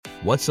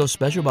What's so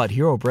special about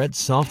Hero Bread's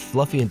soft,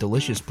 fluffy, and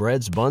delicious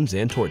breads, buns,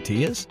 and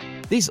tortillas?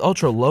 These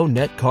ultra-low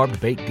net-carb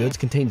baked goods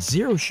contain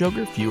zero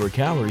sugar, fewer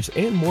calories,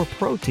 and more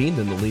protein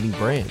than the leading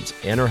brands,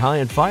 and are high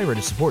in fiber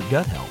to support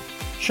gut health.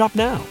 Shop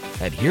now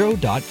at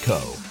hero.co.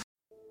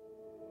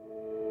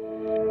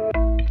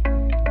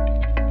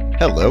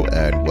 Hello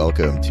and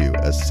welcome to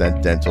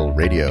Ascent Dental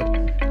Radio,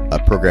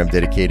 a program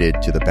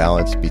dedicated to the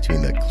balance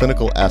between the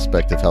clinical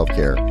aspect of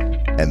healthcare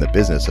and the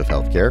business of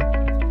healthcare.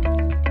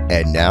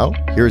 And now,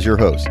 here's your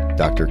host,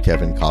 Dr.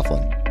 Kevin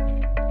Coughlin.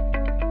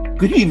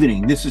 Good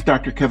evening. This is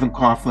Dr. Kevin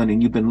Coughlin,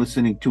 and you've been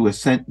listening to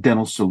Ascent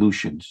Dental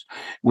Solutions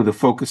with a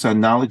focus on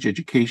knowledge,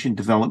 education,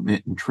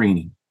 development, and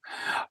training.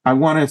 I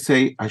want to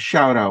say a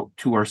shout out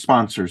to our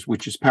sponsors,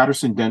 which is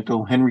Patterson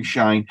Dental, Henry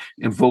Schein,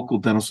 and Vocal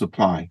Dental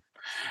Supply.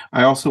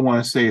 I also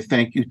want to say a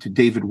thank you to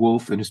David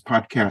Wolf and his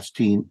podcast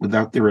team.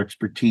 Without their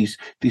expertise,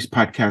 these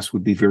podcasts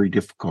would be very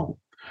difficult.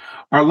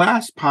 Our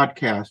last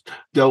podcast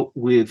dealt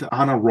with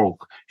Anna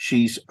Rolk.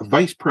 She's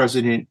Vice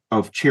President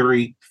of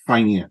Cherry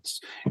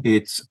Finance.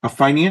 It's a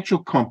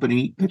financial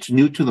company that's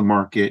new to the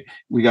market.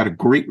 We got a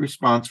great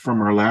response from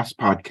our last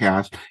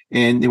podcast,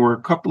 and there were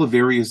a couple of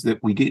areas that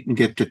we didn't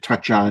get to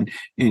touch on,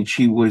 and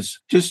she was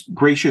just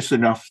gracious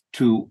enough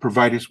to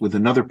provide us with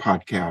another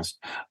podcast.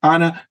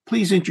 Anna,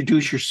 please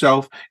introduce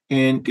yourself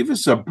and give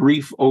us a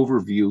brief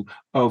overview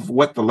of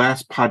what the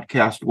last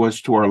podcast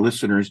was to our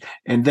listeners,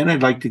 and then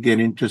I'd like to get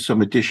into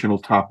some additional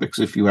topics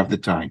if you have the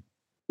time.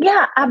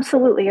 Yeah,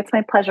 absolutely. It's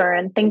my pleasure.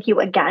 And thank you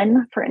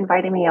again for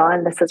inviting me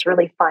on. This is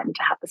really fun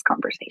to have this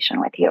conversation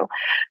with you.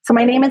 So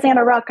my name is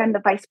Anna Ruck. I'm the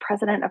Vice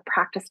President of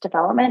Practice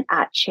Development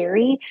at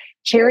Cherry.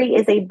 Cherry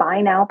is a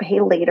buy now, pay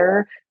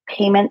later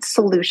payment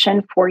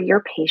solution for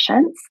your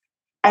patients.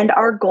 And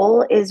our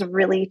goal is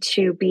really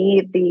to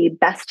be the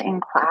best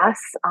in class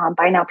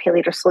buy now, pay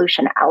later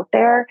solution out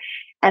there.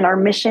 And our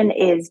mission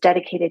is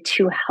dedicated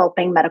to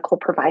helping medical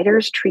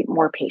providers treat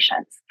more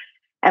patients.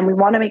 And we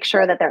want to make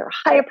sure that there are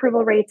high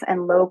approval rates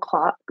and low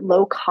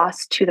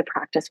cost to the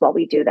practice while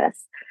we do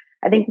this.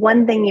 I think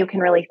one thing you can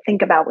really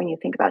think about when you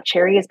think about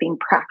Cherry is being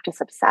practice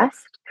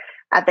obsessed.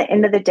 At the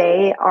end of the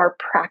day, our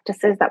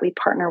practices that we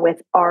partner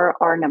with are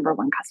our number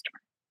one customer.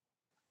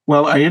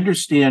 Well, I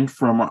understand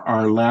from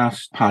our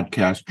last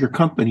podcast, your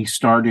company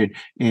started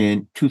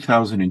in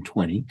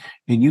 2020,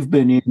 and you've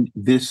been in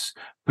this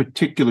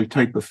particular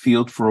type of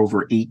field for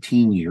over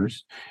 18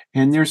 years.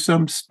 And there's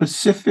some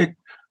specific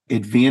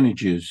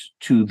advantages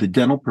to the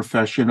dental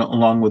profession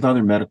along with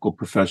other medical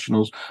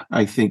professionals,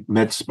 I think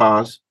med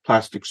spas,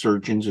 plastic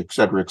surgeons, et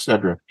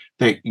cetera,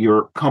 that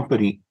your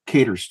company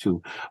caters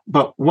to.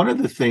 But one of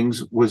the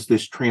things was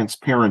this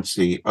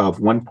transparency of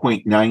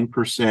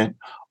 1.9%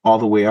 all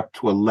the way up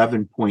to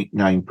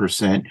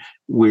 11.9%,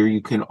 where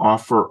you can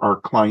offer our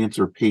clients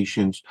or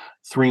patients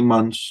 3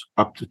 months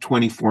up to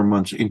 24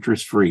 months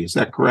interest-free. Is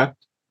that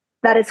correct?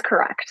 That is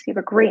correct. You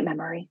have a great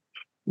memory.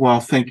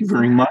 Well, thank you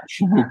very much.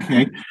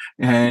 Okay.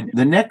 And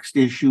the next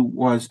issue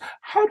was,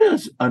 how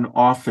does an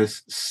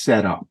office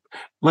set up?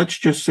 Let's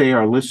just say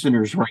our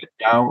listeners right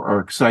now are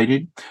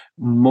excited.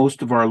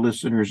 Most of our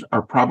listeners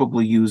are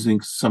probably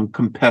using some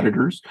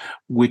competitors,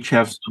 which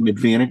have some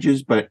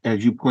advantages, but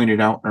as you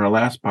pointed out in our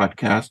last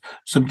podcast,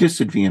 some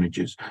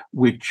disadvantages,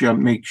 which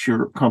makes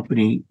your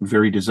company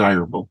very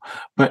desirable.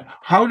 But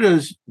how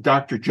does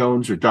Dr.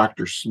 Jones or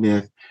Dr.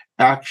 Smith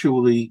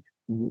actually,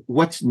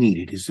 what's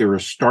needed? Is there a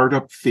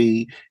startup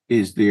fee?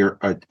 Is there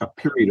a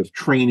period of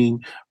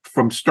training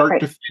from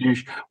start to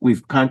finish?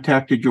 We've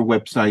contacted your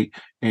website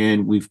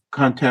and we've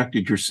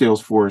contacted your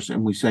sales force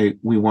and we say,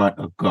 we want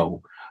a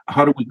go.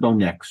 How do we go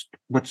next?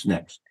 What's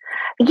next?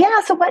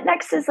 Yeah. So what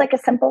next is like a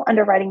simple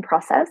underwriting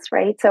process,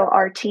 right? So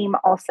our team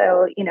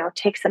also,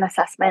 takes an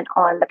assessment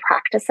on the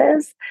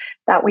practices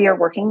that we are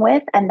working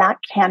with, and that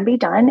can be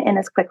done in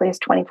as quickly as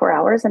 24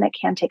 hours, and it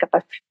can take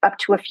up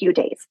to a few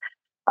days.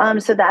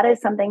 So that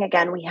is something,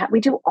 again, we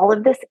do all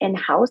of this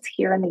in-house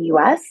here in the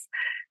US,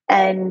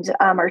 and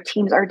our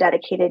teams are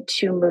dedicated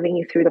to moving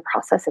you through the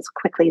process as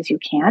quickly as you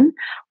can.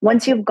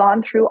 Once you've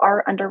gone through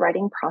our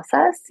underwriting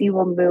process, you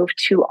will move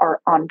to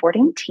our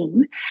onboarding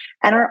team.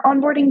 And our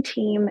onboarding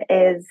team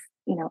is,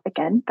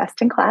 again,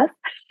 best in class.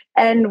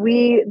 And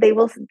they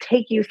will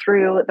take you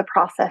through the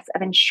process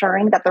of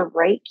ensuring that the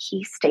right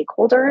key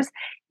stakeholders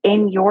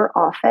in your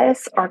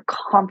office are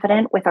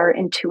confident with our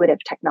intuitive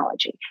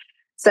technology.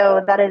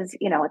 So that is,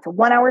 it's a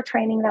 1-hour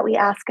training that we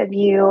ask of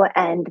you.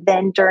 And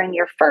then during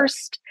your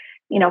first,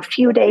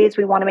 few days,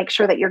 we want to make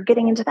sure that you're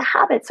getting into the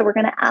habit. So we're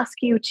going to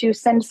ask you to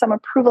send some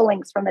approval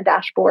links from the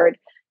dashboard.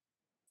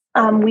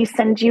 We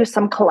send you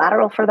some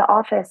collateral for the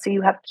office. So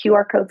you have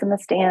QR codes in the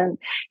stand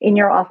in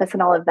your office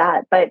and all of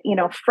that. But,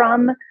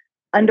 from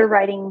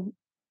underwriting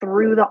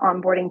through the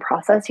onboarding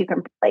process, you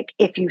can,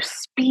 if you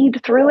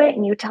speed through it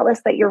and you tell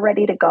us that you're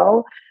ready to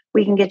go,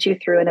 we can get you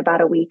through in about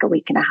a week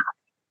and a half.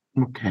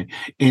 Okay.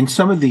 And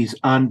some of these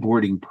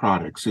onboarding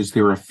products, is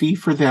there a fee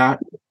for that?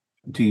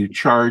 Do you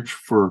charge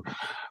for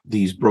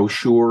these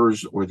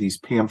brochures or these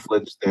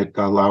pamphlets that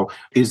allow,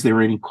 is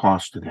there any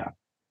cost to that?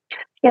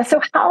 Yeah,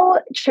 so how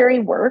Cherry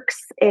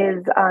works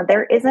is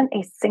there isn't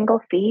a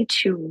single fee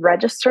to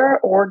register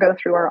or go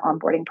through our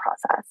onboarding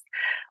process.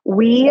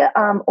 We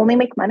only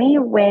make money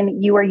when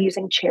you are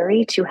using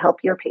Cherry to help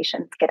your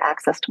patients get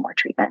access to more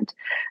treatment.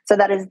 So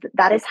that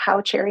is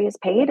how Cherry is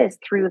paid, is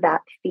through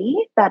that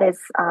fee that is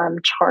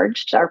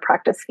charged, our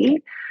practice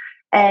fee.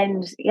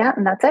 And yeah,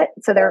 and that's it.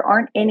 So there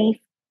aren't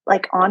any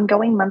like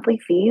ongoing monthly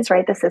fees,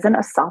 right? This isn't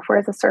a software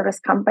as a service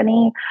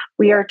company.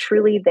 We are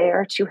truly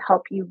there to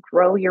help you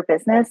grow your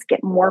business,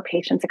 get more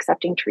patients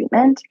accepting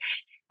treatment.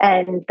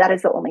 And that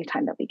is the only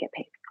time that we get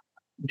paid.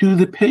 Do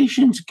the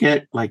patients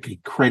get like a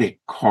credit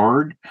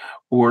card,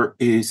 or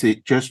is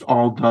it just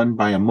all done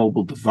by a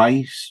mobile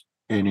device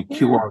and a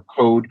QR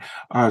code?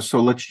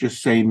 So let's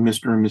just say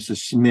Mr. and Mrs.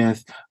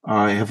 Smith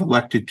have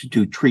elected to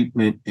do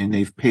treatment and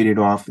they've paid it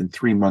off in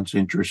 3 months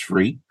interest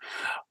free.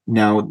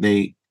 Now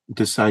they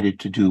decided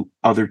to do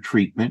other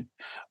treatment.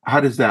 How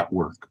does that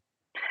work?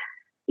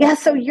 Yeah,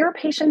 so your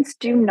patients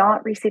do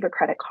not receive a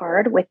credit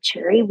card with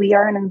Cherry. We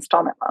are an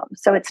installment loan.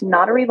 So it's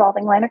not a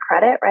revolving line of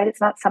credit, right?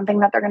 It's not something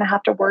that they're going to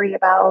have to worry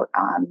about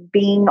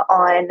being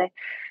on,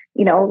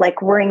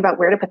 like worrying about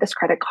where to put this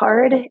credit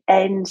card.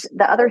 And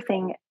the other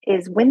thing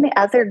is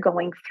as they're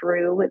going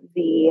through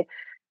the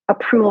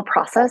approval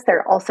process,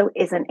 there also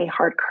isn't a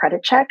hard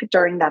credit check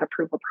during that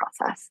approval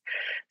process.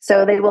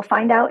 So they will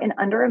find out in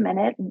under a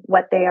minute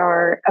what they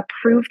are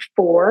approved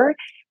for.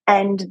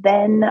 And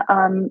then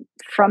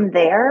from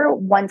there,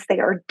 once they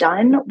are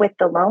done with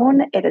the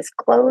loan, it is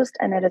closed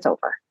and it is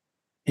over.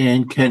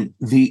 And can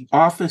the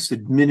office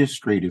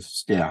administrative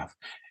staff,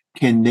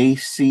 can they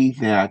see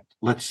that,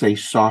 let's say,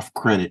 soft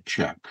credit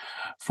check?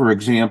 For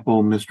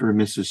example, Mr.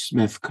 and Mrs.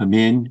 Smith come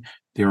in,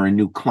 they're a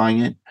new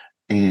client,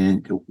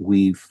 and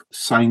we've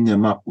signed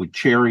them up with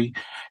Cherry.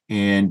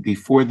 And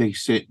before they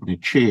sit in a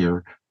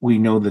chair, we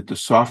know that the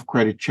soft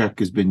credit check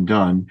has been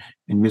done,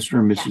 and Mr.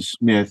 and Mrs.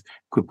 Smith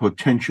could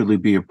potentially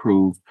be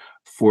approved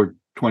for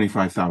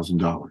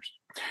 $25,000.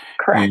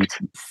 Correct.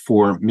 And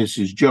for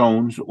Mrs.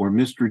 Jones or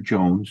Mr.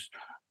 Jones,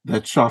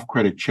 that soft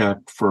credit check,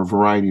 for a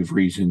variety of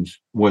reasons,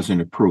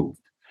 wasn't approved.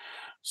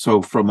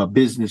 So from a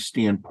business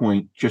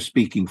standpoint, just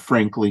speaking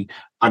frankly,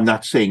 I'm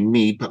not saying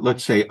me, but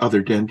let's say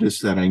other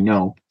dentists that I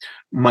know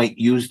might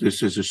use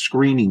this as a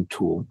screening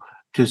tool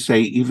to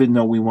say, even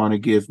though we want to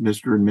give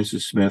Mr. and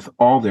Mrs. Smith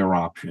all their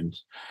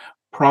options,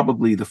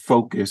 probably the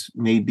focus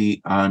may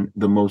be on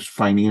the most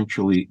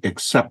financially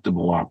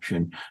acceptable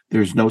option.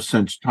 There's no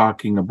sense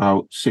talking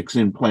about 6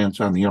 implants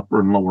on the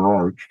upper and lower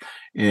arch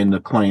and the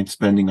client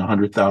spending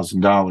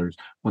 $100,000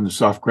 when the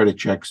soft credit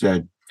check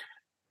said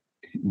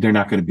they're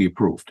not going to be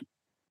approved.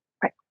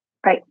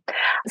 Right.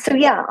 So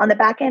yeah, on the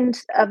back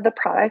end of the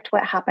product,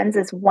 what happens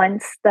is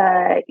once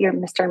your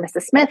Mr. and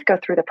Mrs. Smith go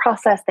through the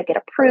process, they get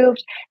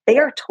approved, they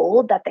are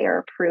told that they are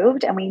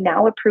approved, and we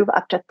now approve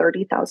up to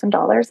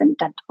 $30,000 in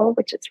dental,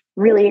 which is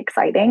really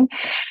exciting.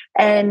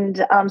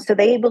 And so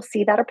they will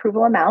see that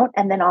approval amount.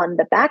 And then on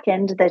the back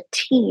end,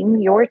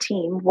 your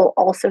team will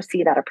also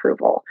see that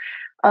approval.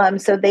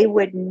 So they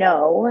would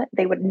know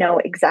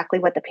exactly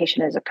what the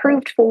patient is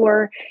approved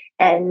for.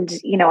 And,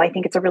 I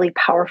think it's a really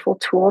powerful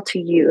tool to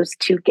use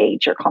to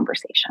gauge your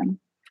conversation.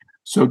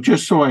 So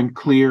just so I'm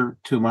clear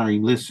to my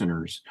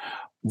listeners,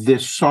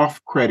 this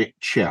soft credit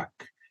check,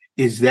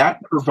 is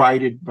that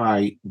provided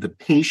by the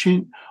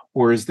patient,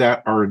 or is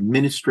that our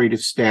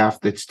administrative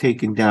staff that's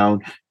taken down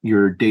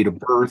your date of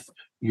birth,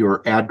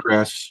 your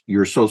address,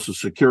 your social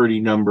security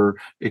number,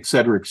 et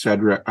cetera, et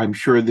cetera? I'm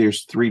sure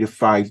there's 3 to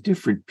 5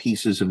 different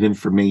pieces of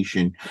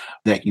information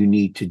that you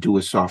need to do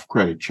a soft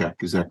credit check.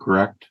 Is that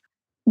correct?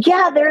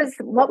 Yeah, there's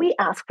what we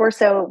ask for.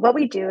 So what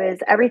we do is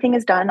everything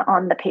is done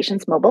on the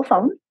patient's mobile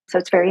phone. So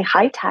it's very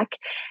high tech,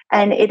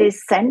 and it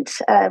is sent.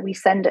 We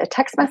send a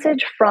text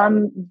message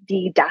from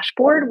the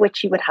dashboard,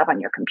 which you would have on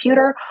your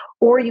computer,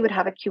 or you would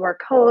have a QR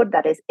code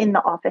that is in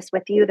the office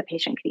with you. The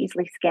patient could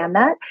easily scan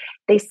that.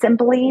 They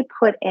simply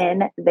put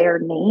in their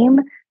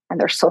name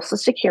and their social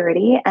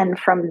security. And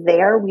from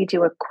there, we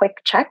do a quick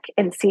check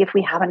and see if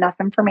we have enough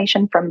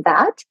information from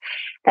that.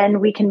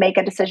 And we can make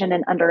a decision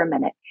in under a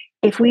minute.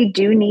 If we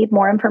do need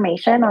more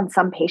information on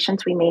some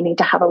patients, we may need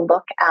to have a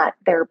look at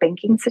their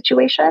banking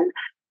situation.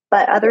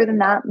 But other than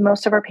that,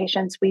 most of our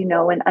patients, we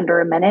know in under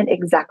a minute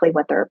exactly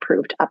what they're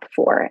approved up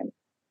for.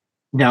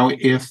 Now,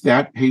 if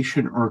that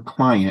patient or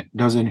client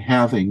doesn't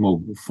have a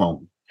mobile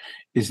phone,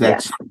 is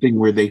that something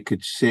where they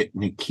could sit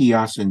in a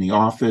kiosk in the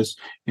office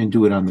and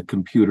do it on the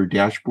computer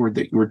dashboard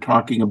that you were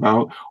talking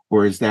about?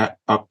 Or is that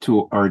up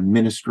to our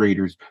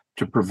administrators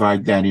to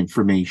provide that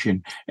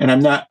information?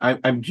 And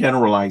I'm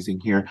generalizing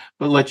here,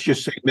 but let's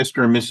just say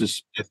Mr. and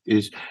Mrs. Smith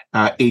is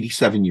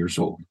 87 years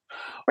old.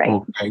 Right.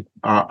 Okay.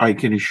 I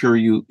can assure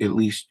you, at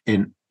least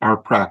in our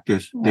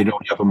practice, they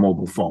don't have a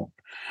mobile phone.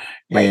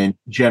 Right. And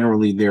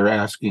generally, they're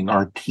asking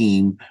our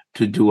team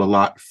to do a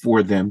lot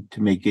for them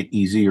to make it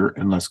easier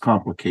and less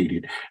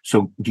complicated.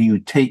 So do you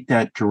take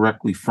that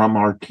directly from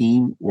our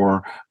team,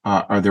 or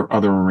are there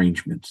other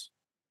arrangements?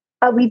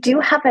 We do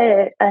have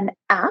an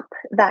app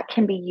that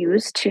can be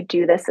used to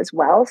do this as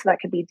well. So that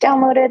could be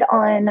downloaded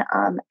on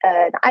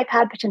an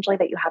iPad potentially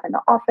that you have in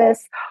the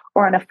office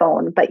or on a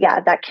phone. But yeah,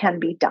 that can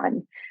be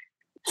done.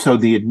 So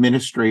the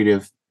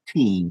administrative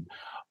team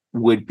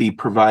would be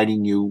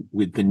providing you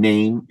with the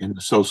name and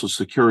the social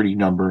security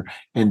number,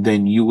 and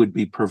then you would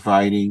be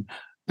providing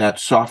that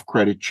soft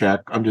credit check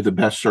under the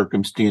best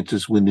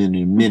circumstances within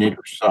a minute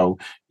or so.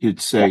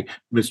 You'd say,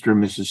 Mr.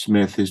 and Mrs.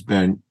 Smith has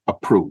been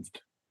approved.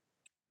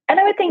 And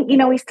I would think,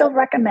 we still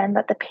recommend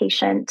that the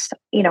patient,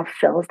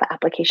 fills the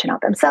application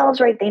out themselves,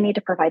 right? They need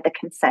to provide the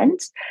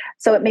consent.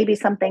 So it may be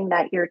something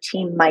that your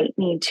team might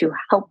need to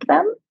help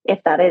them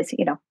if that is,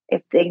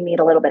 if they need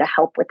a little bit of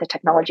help with the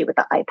technology with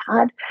the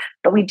iPad.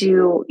 But we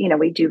do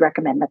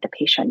recommend that the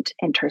patient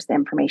enters the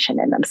information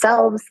in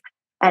themselves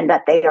and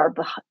that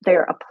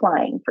they're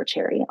applying for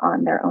Cherry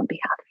on their own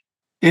behalf.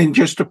 And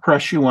just to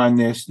press you on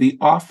this, the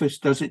office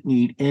doesn't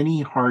need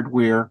any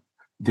hardware.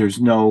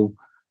 There's no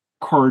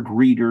card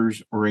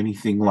readers or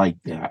anything like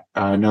that.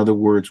 In other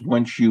words,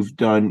 once you've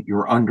done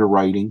your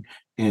underwriting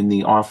and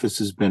the office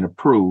has been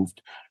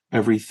approved,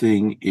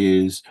 everything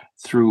is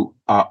through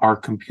our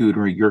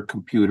computer, your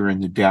computer,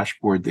 and the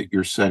dashboard that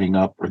you're setting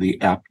up or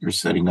the app you're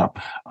setting up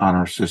on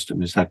our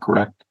system. Is that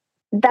correct?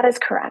 That is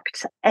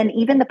correct. And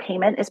even the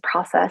payment is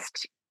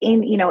processed in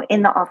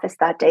the office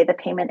that day. The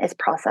payment is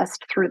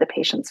processed through the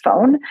patient's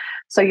phone.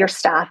 So your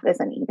staff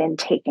isn't even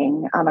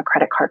taking a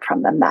credit card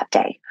from them that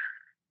day.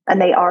 And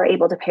they are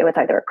able to pay with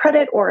either a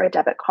credit or a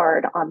debit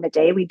card on the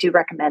day. We do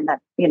recommend that,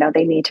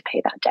 they need to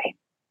pay that day.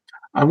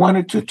 I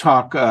wanted to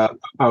talk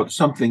about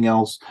something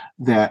else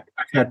that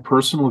I've had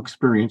personal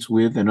experience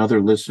with and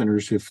other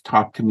listeners have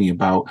talked to me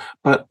about.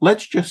 But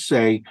let's just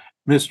say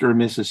Mr. or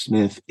Mrs.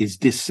 Smith is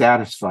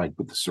dissatisfied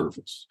with the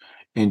service.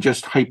 And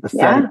just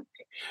hypothetically,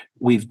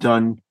 we've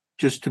done,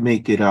 just to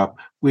make it up,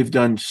 we've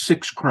done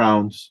 6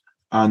 crowns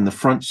on the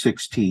front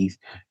 6 teeth.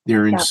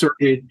 They're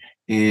inserted,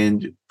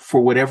 and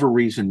for whatever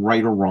reason,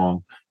 right or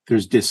wrong,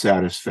 there's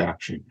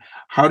dissatisfaction.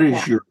 How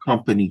does your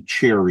company,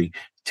 Cherry,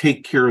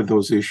 take care of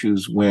those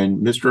issues when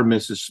Mr. or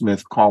Mrs.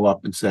 Smith call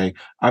up and say,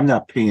 I'm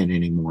not paying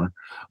anymore.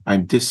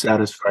 I'm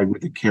dissatisfied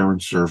with the care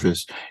and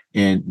service,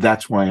 and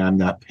that's why I'm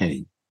not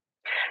paying?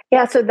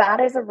 Yeah, so that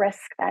is a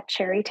risk that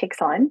Cherry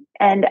takes on.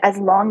 And as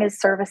long as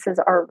services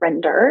are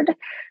rendered,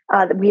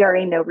 we are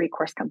a no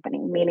recourse company,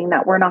 meaning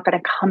that we're not going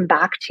to come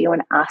back to you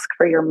and ask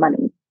for your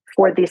money,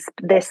 for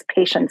this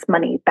patient's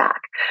money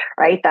back,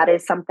 right? That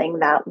is something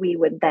that we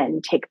would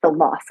then take the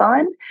loss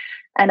on.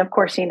 And of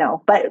course,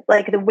 but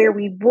where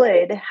we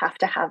would have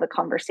to have a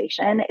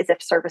conversation is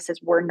if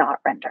services were not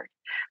rendered.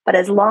 But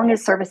as long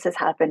as services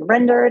have been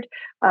rendered,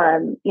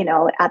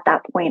 at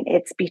that point,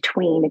 it's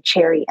between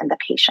Cherry and the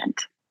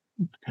patient.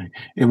 Okay.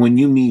 And when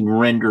you mean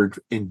rendered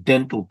in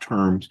dental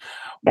terms,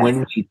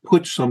 when we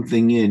put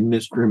something in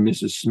Mr. and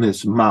Mrs.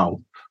 Smith's mouth,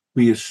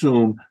 we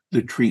assume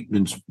the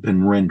treatment's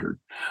been rendered.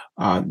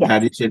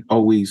 That isn't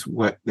always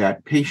what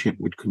that patient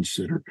would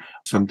consider.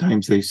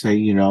 Sometimes they say,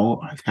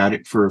 I've had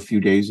it for a few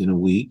days in a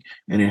week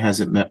and it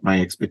hasn't met my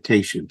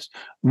expectations.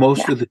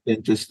 Most of the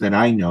dentists that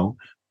I know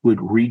would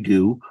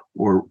redo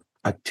or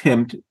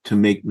attempt to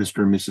make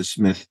Mr. and Mrs.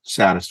 Smith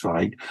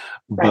satisfied,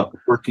 but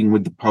working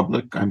with the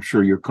public, I'm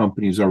sure your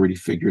company has already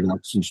figured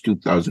out since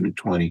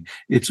 2020,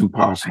 it's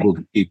impossible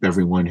to keep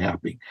everyone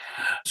happy.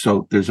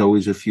 So there's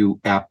always a few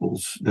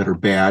apples that are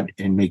bad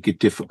and make it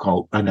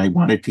difficult. And I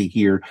wanted to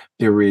hear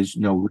there is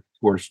no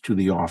recourse to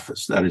the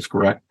office. That is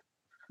correct?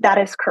 That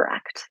is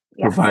correct.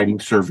 Yes.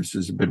 Providing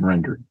services have been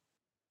rendered.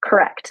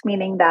 Correct,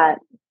 meaning that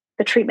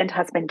the treatment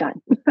has been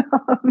done.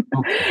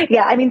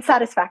 Yeah, I mean,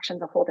 satisfaction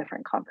is a whole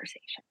different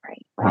conversation,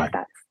 right?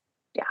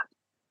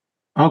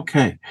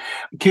 Okay.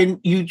 Can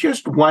you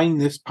just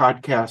wind this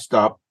podcast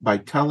up by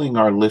telling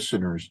our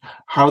listeners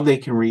how they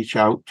can reach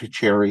out to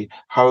Cherry,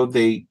 how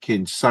they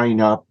can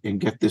sign up and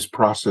get this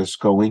process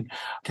going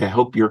to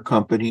help your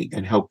company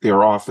and help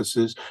their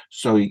offices,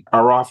 so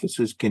our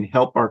offices can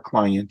help our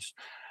clients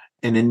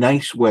in a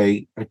nice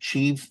way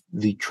achieve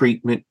the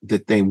treatment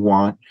that they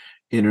want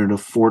in an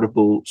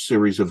affordable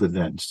series of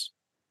events?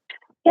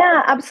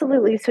 Yeah,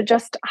 absolutely. So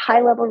just a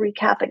high level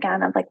recap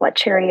again of what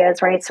Cherry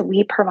is, right? So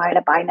we provide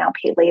a buy now,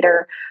 pay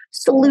later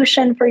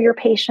solution for your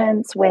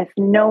patients with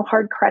no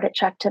hard credit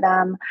check to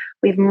them.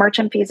 We have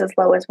merchant fees as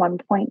low as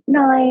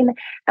 1.9,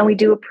 and we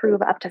do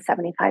approve up to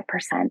 75%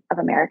 of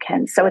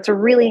Americans. So it's a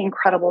really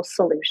incredible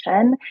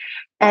solution.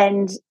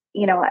 And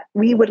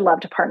we would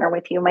love to partner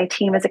with you. My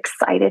team is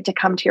excited to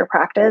come to your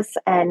practice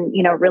and,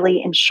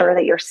 really ensure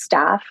that your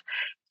staff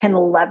can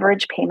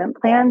leverage payment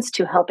plans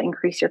to help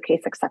increase your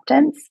case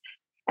acceptance.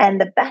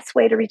 And the best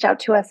way to reach out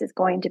to us is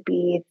going to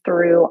be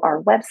through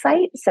our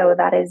website. So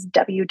that is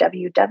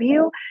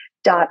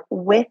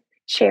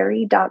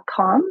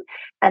www.withcherry.com.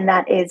 And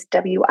that is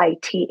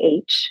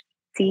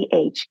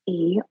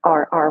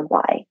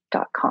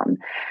WITHCHERRY.com.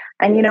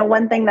 And,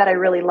 one thing that I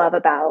really love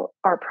about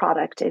our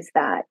product is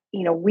that,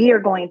 we are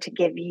going to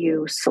give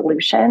you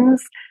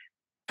solutions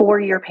for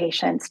your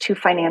patients to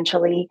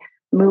financially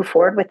move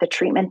forward with the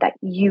treatment that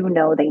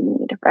they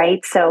need,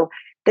 right? So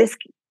this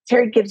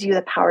Cherry gives you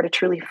the power to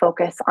truly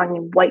focus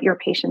on what your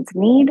patients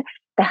need,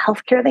 the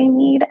healthcare they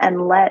need,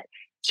 and let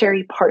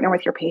Cherry partner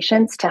with your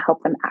patients to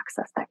help them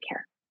access that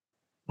care.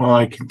 Well,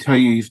 I can tell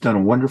you, you've done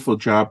a wonderful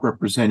job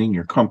representing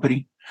your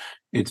company.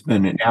 It's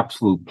been an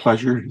absolute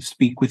pleasure to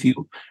speak with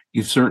you.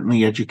 You've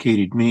certainly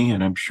educated me,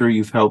 and I'm sure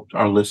you've helped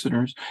our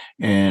listeners.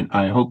 And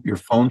I hope your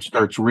phone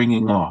starts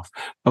ringing off.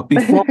 But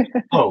before we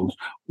close,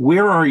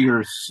 where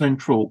is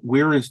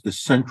the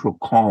central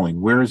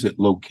calling? Where is it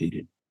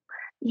located?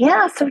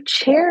 Yeah, so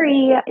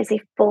Cherry is a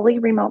fully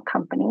remote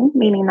company,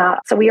 meaning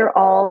that so we are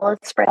all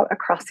spread out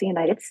across the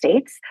United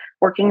States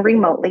working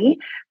remotely.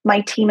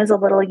 My team is a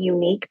little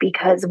unique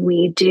because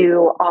we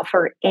do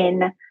offer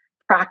in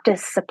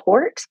practice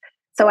support.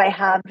 So I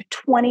have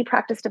 20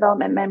 practice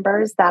development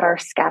members that are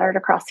scattered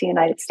across the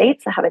United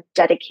States that have a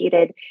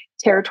dedicated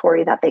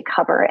territory that they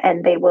cover,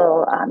 and they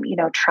will,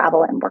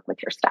 travel and work with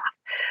your staff.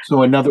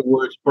 So in other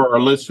words, for our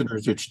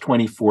listeners, it's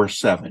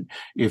 24/7.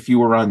 If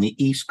you are on the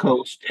East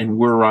Coast and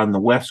we're on the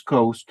West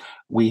Coast,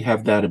 we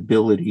have that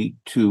ability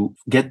to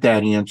get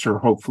that answer,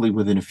 hopefully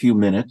within a few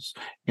minutes,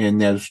 and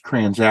those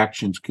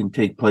transactions can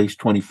take place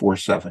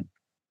 24/7.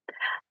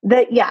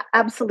 Yeah,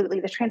 absolutely.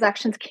 The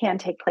transactions can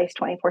take place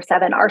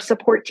 24/7. Our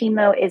support team,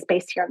 though, is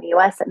based here in the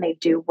US and they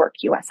do work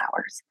US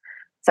hours.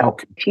 So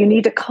Okay. if you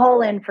need to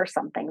call in for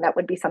something, that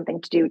would be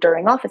something to do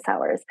during office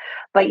hours,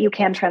 but you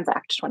can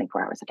transact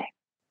 24 hours a day.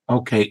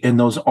 Okay. And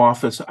those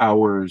office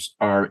hours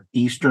are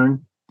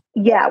Eastern?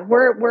 Yeah,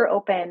 we're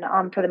open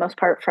for the most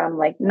part from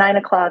like 9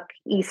 o'clock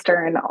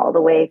Eastern all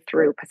the way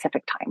through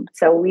Pacific time.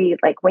 So we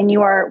like when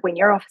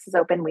your office is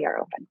open, we are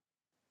open.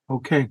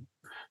 Okay.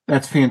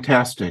 That's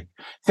fantastic.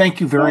 Thank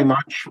you very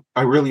much.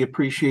 I really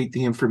appreciate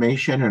the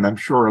information, and I'm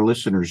sure our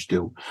listeners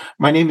do.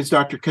 My name is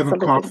Dr. Kevin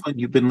Coughlin.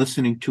 You've been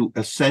listening to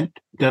Ascent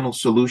Dental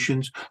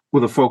Solutions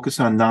with a focus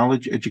on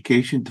knowledge,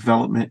 education,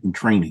 development, and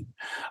training.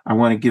 I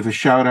want to give a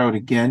shout out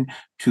again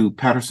to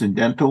Patterson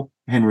Dental,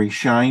 Henry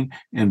Schein,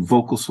 and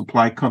Vocal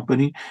Supply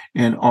Company,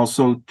 and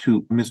also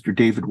to Mr.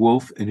 David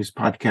Wolf and his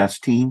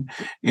podcast team.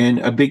 And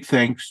a big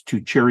thanks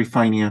to Cherry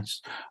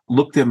Finance.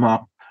 Look them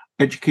up.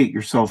 Educate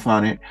yourself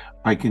on it.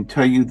 I can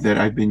tell you that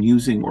I've been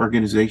using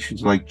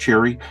organizations like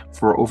Cherry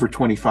for over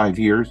 25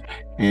 years,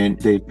 and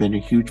they've been a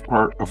huge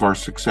part of our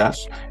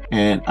success,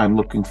 and I'm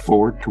looking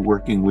forward to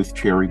working with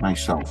Cherry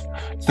myself.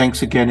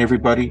 Thanks again,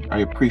 everybody. I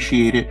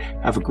appreciate it.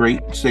 Have a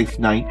great, safe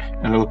night,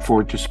 and I look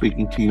forward to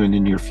speaking to you in the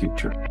near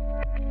future.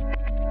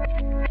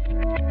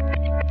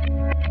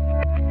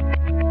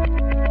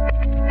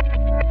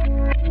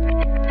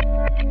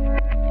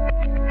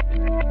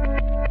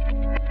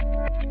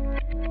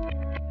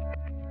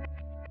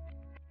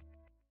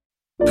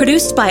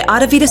 Produced by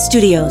Audavita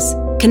Studios.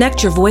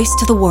 Connect your voice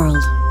to the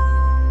world.